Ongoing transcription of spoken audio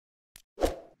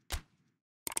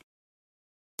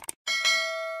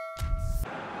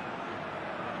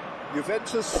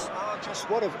Juventus are just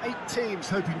one of 8 teams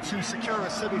hoping to secure a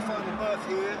semi-final berth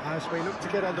here as we look to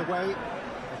get underway.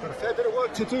 They've got a fair bit of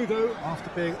work to do though, after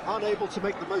being unable to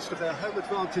make the most of their home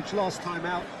advantage last time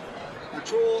out. The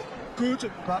draw, good,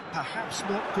 but perhaps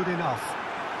not good enough.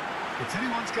 It's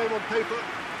anyone's game on paper,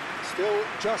 still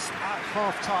just at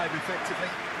half-time effectively.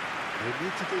 They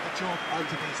need to do the job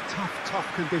under these tough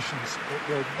conditions. It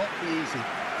will not be easy.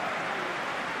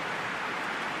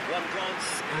 One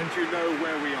glance and you know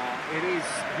where we are. It is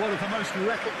one of the most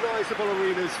recognisable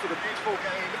arenas for the beautiful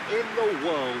game in the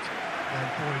world. And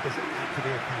boy, does it add to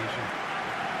the occasion.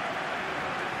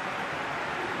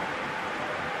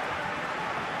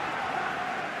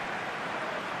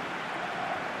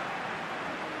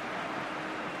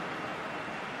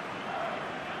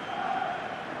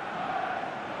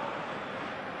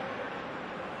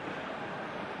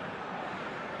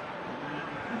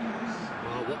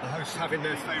 What the hosts have in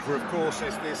their favour, of course,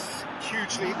 is this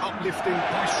hugely uplifting,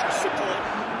 boisterous support.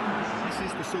 This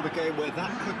is the sort of game where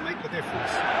that could make the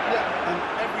difference. Yeah, and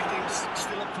everything's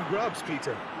still up for grabs,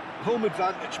 Peter. Home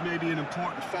advantage may be an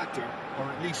important factor, or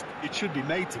at least it should be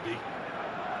made to be.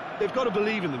 They've got to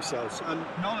believe in themselves and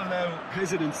not allow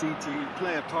hesitancy to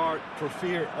play a part for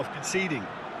fear of conceding.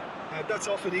 That's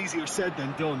often easier said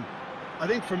than done. I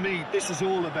think for me, this is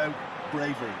all about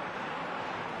bravery.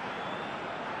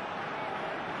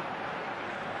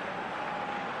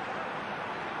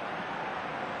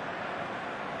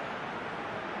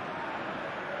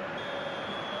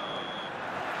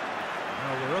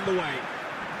 We're on the way.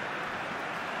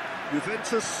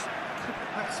 Juventus could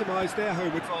maximise their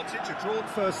home advantage, a drawn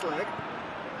first leg.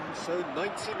 And so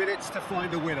 90 minutes to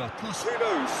find a winner. Plus, who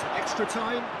knows, extra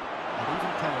time and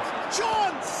even penalties.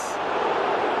 Chance!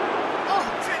 Oh,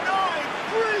 denied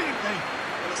brilliantly!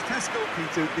 Well, it's test goal,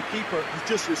 Peter. The keeper has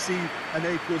just received an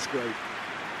A+ grade.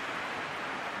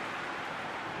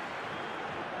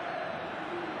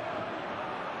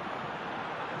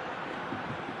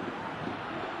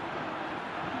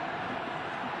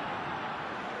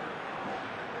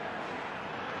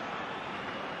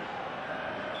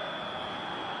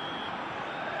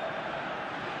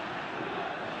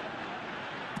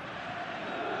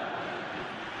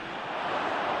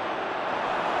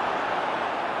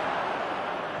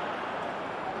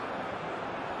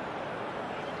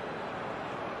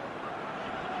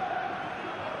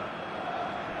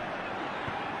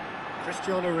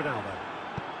 Cristiano Ronaldo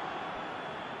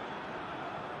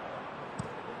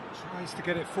tries to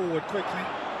get it forward quickly.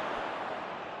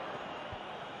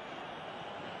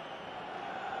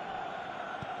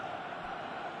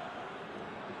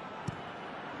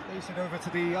 Plays it over to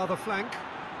the other flank.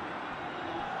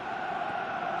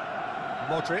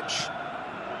 Modric.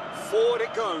 Forward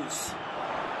it goes.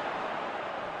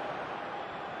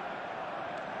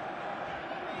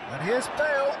 And here's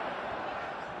Bale.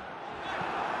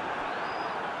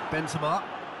 Benzema.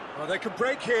 Oh, they can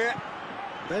break here.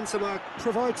 Benzema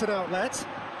provides an outlet.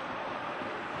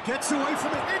 Gets away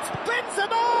from it. It's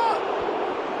Benzema!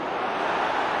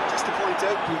 Just to point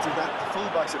out, Peter, that the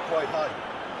fullbacks are quite high.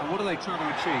 And what are they trying to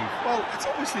achieve? Well, it's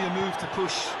obviously a move to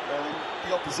push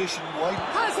the opposition wide.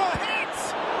 Has a hit!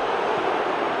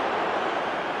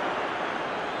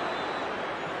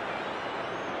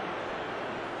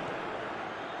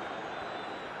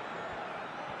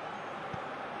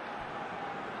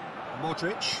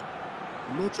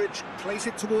 Modric plays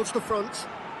it towards the front.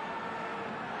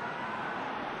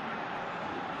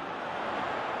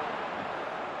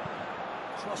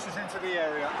 Crosses into the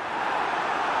area.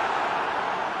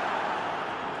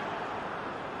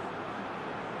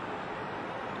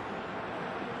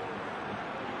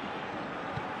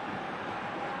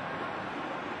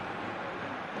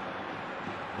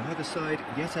 Neither side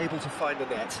yet able to find the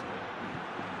net.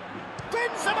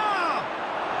 Benzema!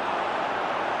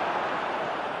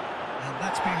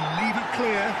 That's been levered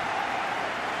clear.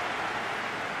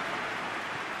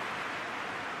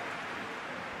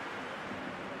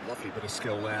 Lovely bit of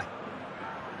skill there.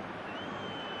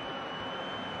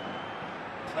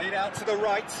 Played out to the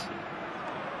right.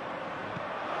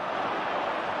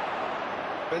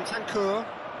 Bentancur.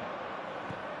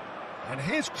 And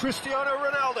here's Cristiano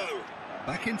Ronaldo.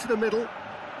 Back into the middle.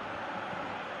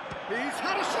 He's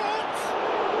had a shot!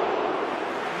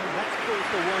 And that's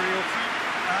caused a worry or two.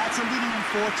 That's a little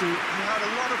unfortunate. He had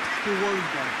a lot of people worried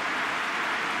there.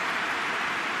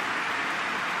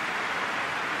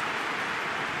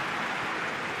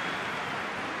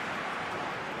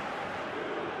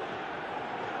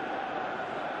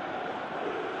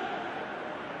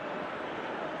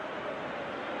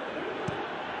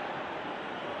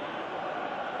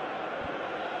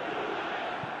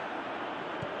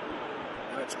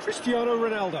 It's Cristiano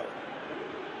Ronaldo.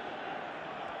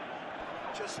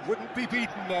 Just wouldn't be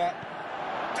beaten there.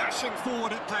 Dashing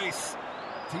forward at pace.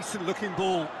 Decent looking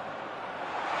ball.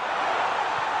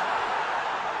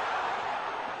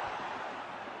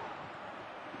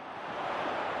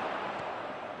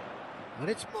 And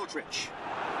it's Modric.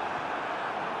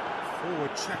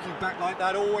 Forward tracking back like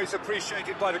that, always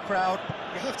appreciated by the crowd.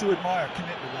 You have to admire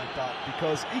commitment like that,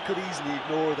 because he could easily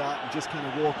ignore that and just kind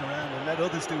of walk around and let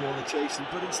others do all the chasing,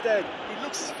 but instead he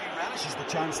looks as if he relishes the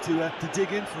chance to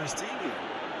dig in for his team here.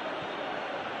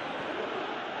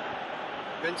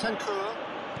 Bentancur.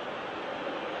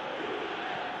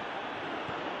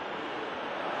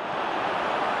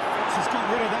 Has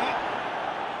got rid of that.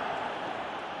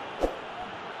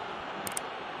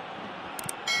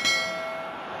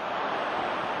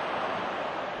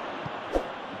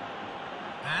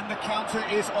 And the counter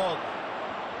is on.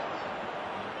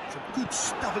 Some good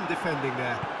stubborn defending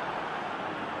there.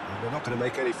 And they're not going to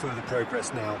make any further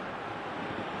progress now.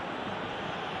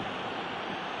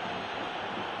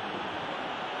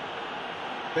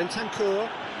 Bentancur.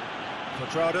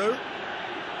 Quadrado.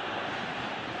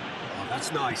 Oh,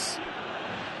 that's nice.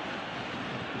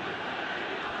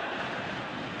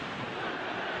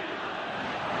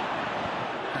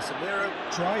 Casemiro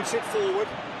drives it forward.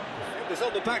 Defenders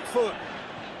on the back foot.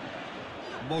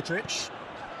 Modric.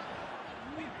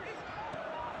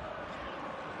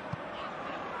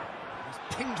 He's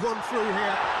pinged one through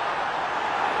here.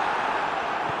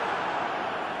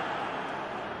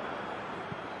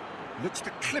 Looks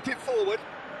to clip it forward.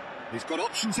 He's got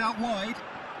options out wide.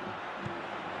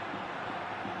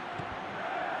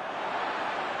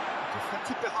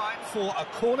 Deflected behind for a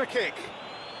corner kick.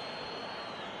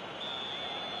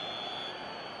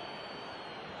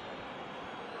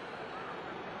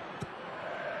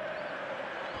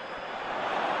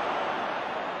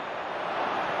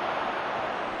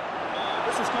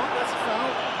 That's a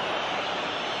foul.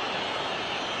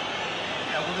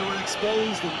 Yeah, well, they were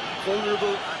exposed and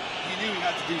vulnerable, and he knew he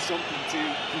had to do something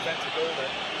to prevent a goal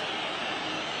there.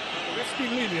 The ref's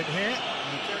been lenient here.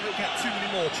 You don't get too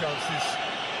many more chances.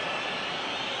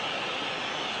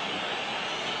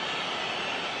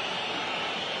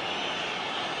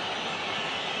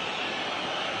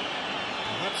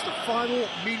 And that's the final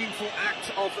meaningful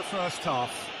act of the first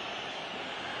half.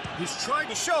 He's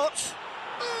trying a shot.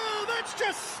 Oh, that's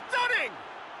just stunning!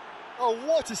 Oh,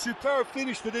 what a superb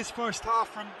finish to this first half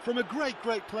from a great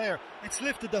player. It's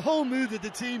lifted the whole mood of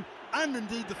the team and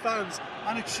indeed the fans,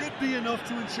 and it should be enough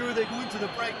to ensure they go into the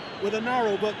break with a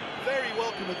narrow but very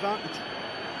welcome advantage.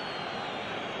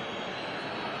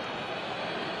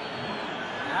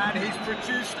 And he's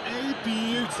produced a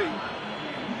beauty.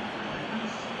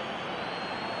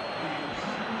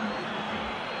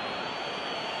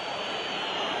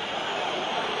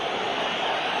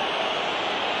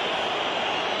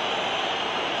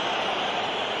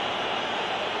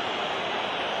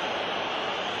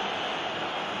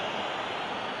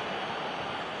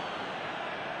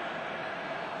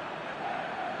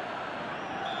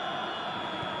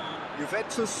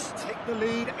 Juventus take the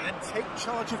lead and take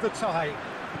charge of the tie.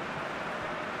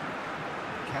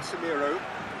 Casemiro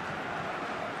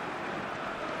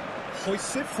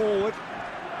hoists it forward.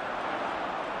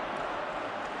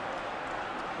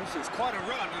 This is quite a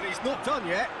run, and he's not done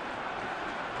yet.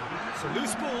 It's a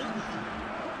loose ball.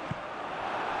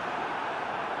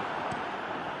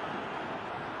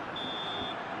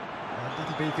 And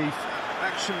that'll be the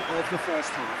action of the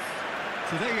first half.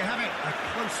 So there you have it, a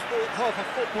close half of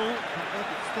football, but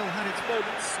it still had its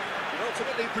moments. It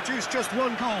ultimately produced just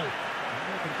one goal.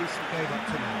 A decent game up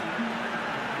to now.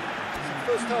 Some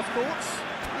first half thoughts?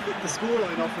 I think the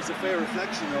scoreline offers a fair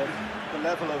reflection of the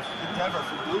level of endeavour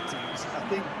from both teams. I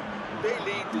think they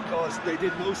lead because they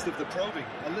did most of the probing.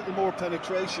 A little more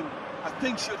penetration, I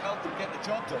think, should help them get the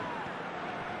job done.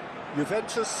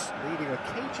 Juventus leading a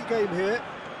cagey game here.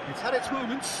 It's had its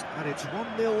moments, and it's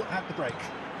 1-0 at the break.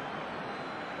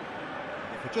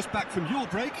 If you're just back from your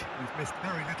break, you've missed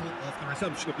very little of the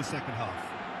resumption of the second half.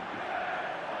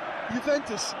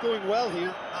 Juventus going well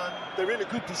here, and they're in a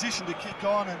good position to kick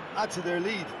on and add to their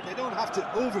lead. They don't have to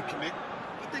overcommit,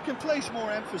 but they can place more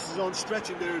emphasis on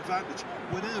stretching their advantage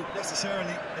without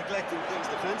necessarily neglecting things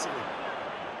defensively.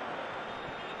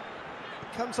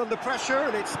 Comes under pressure,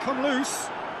 and it's come loose.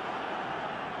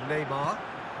 Neymar.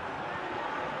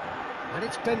 And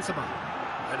it's Benzema.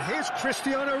 And here's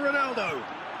Cristiano Ronaldo.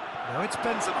 Now it's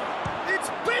Benzema. It's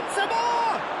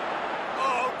Benzema!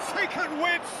 Oh, taken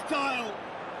with style.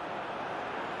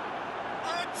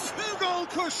 A two-goal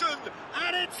cushion,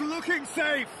 and it's looking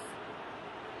safe.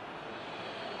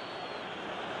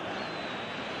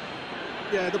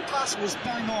 Yeah, the pass was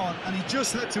bang on, and he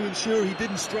just had to ensure he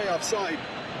didn't stray offside.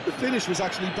 The finish was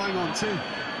actually bang on too.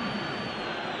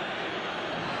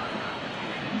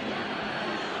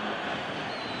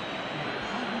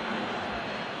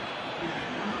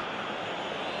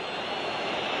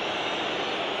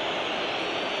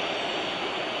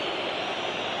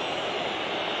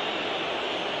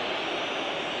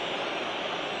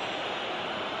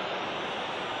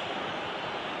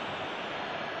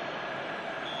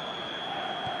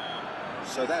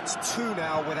 So that's 2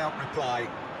 now without reply.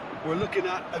 We're looking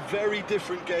at a very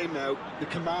different game now. The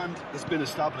command has been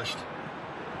established.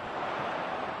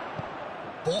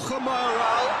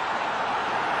 Bochemaral.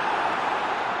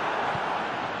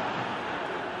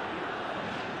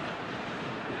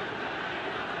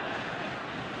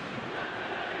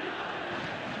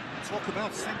 Talk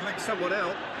about singling someone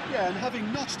out. Yeah, and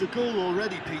having notched a goal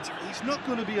already, Peter, he's not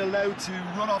going to be allowed to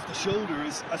run off the shoulder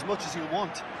as much as he'll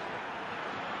want.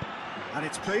 And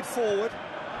it's played forward.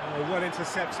 Oh, well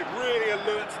intercepted, really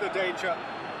alert to the danger.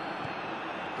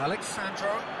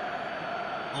 Alexandro.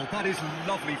 Oh, that is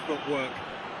lovely footwork.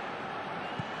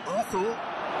 Arthur.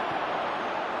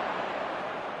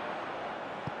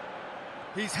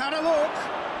 He's had a look.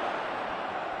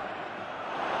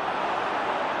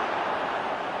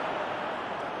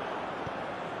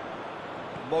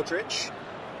 Modric.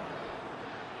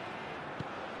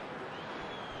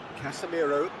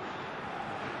 Casemiro.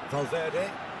 Valverde.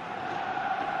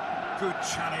 Good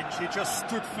challenge, he just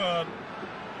stood firm.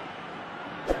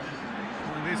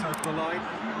 And it is over the line.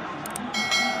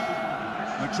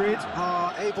 Madrid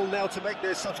are able now to make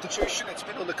their substitution. It's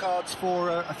been on the cards for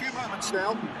a few moments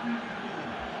now.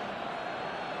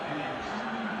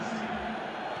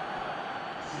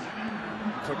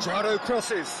 Quadrado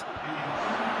crosses.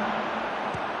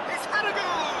 It's had a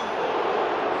go!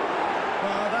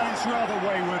 Well, that is rather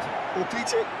wayward. Well,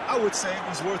 Peter, I would say it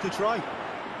was worth a try.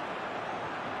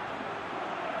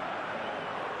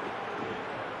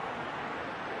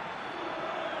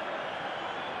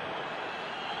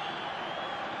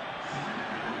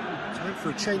 Time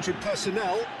for a change in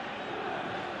personnel.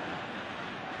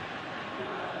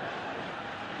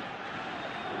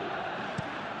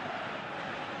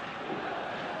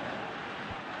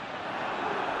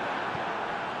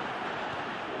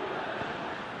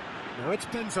 Now it's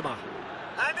Benzema.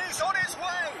 And he's on his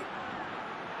way!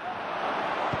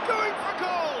 Going for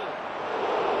goal!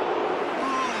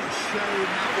 Oh, shame,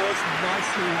 that was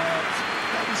nicely worked.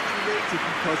 That was created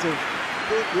because of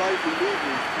good lively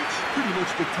movement, which pretty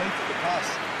much dictated the pass.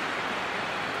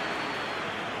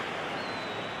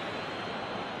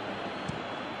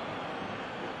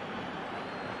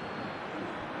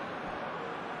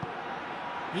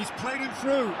 He's played him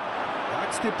through.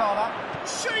 That's Dybala.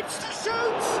 Shapes to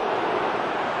shoot!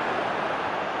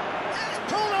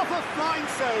 Pull off a fine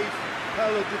save.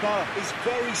 Paulo Dybala is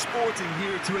very sporting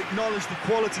here to acknowledge the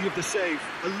quality of the save.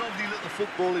 A lovely little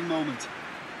footballing moment.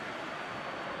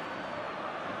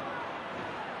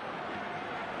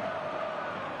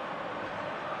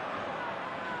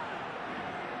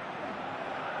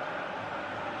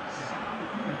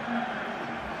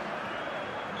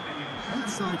 Both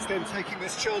sides then taking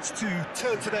this chance to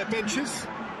turn to their benches.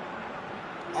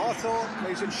 Arthur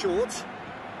plays it short.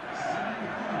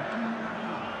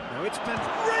 It's been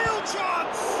real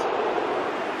chance!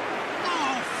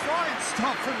 Oh, fine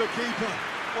stop from the keeper.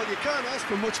 Well, you can't ask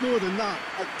for much more than that.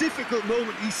 A difficult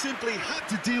moment he simply had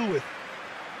to deal with.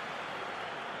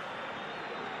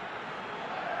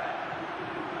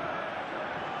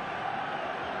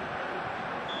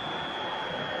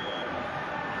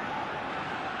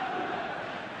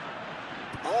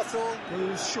 Arthur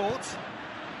goes short.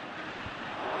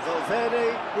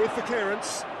 Valverde with the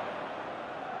clearance.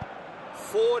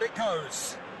 Forward it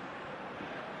goes.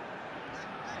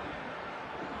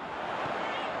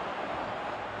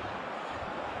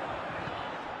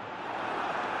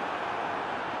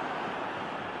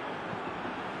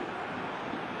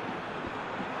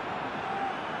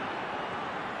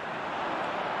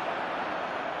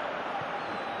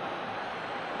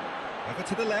 Over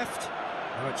to the left.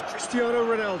 Now it's Cristiano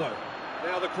Ronaldo.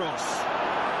 Now the cross.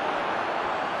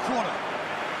 Corner.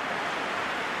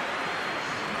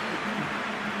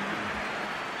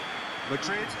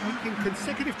 Madrid making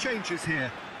consecutive changes here.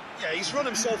 Yeah, he's run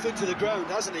himself into the ground,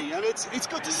 hasn't he? And it's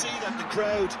good to see that the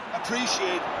crowd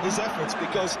appreciate his efforts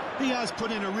because he has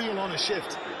put in a real honest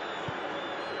shift.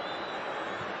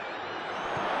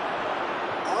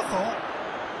 Arthur.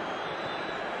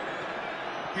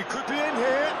 He could be in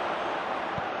here.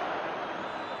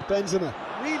 Benzema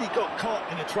really got caught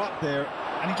in a trap there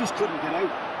and he just couldn't get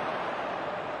out.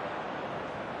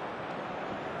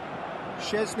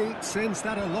 Szczesny sends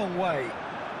that a long way.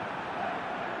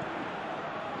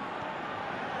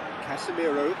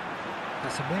 Casemiro.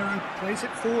 Casemiro plays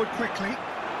it forward quickly.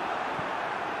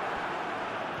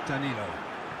 Danilo.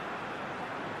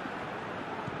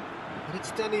 And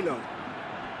it's Danilo.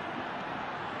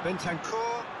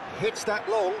 Bentancur hits that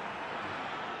long.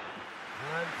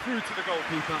 And through to the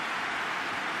goalkeeper.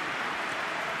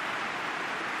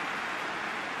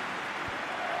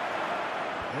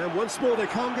 And once more they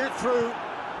can't get through.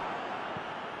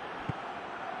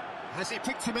 Has he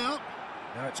picked him out?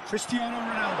 Now it's Cristiano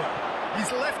Ronaldo.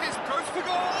 He's left his goes for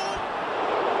goal!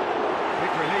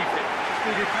 Big relief, it just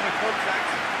needed better contact.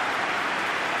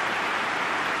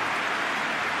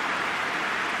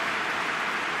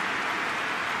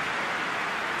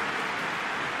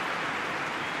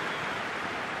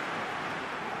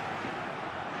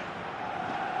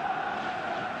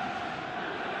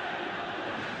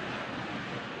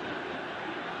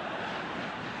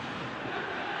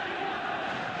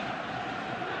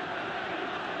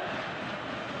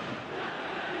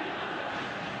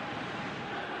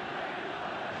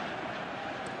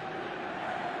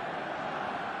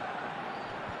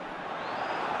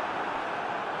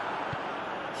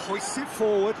 Hoists it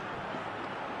forward.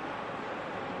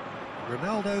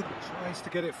 Ronaldo tries to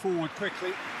get it forward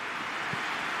quickly.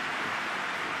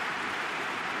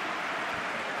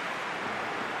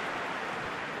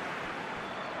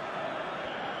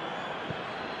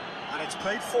 And it's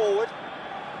played forward.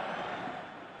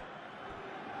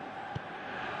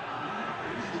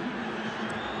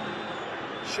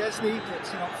 Chesney gets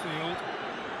it upfield.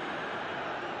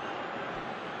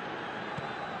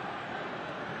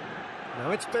 Now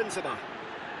it's Benzema.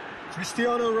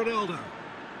 Cristiano Ronaldo.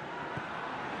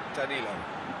 Danilo.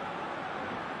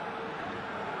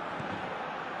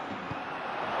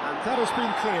 And that has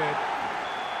been cleared.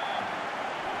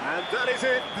 And that is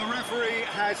it. The referee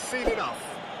has seen enough.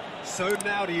 So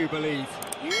now do you believe?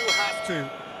 You have to.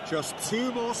 Just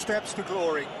 2 more steps to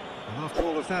glory. And after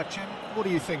all of that, Jim, what are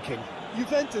you thinking?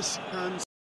 Juventus and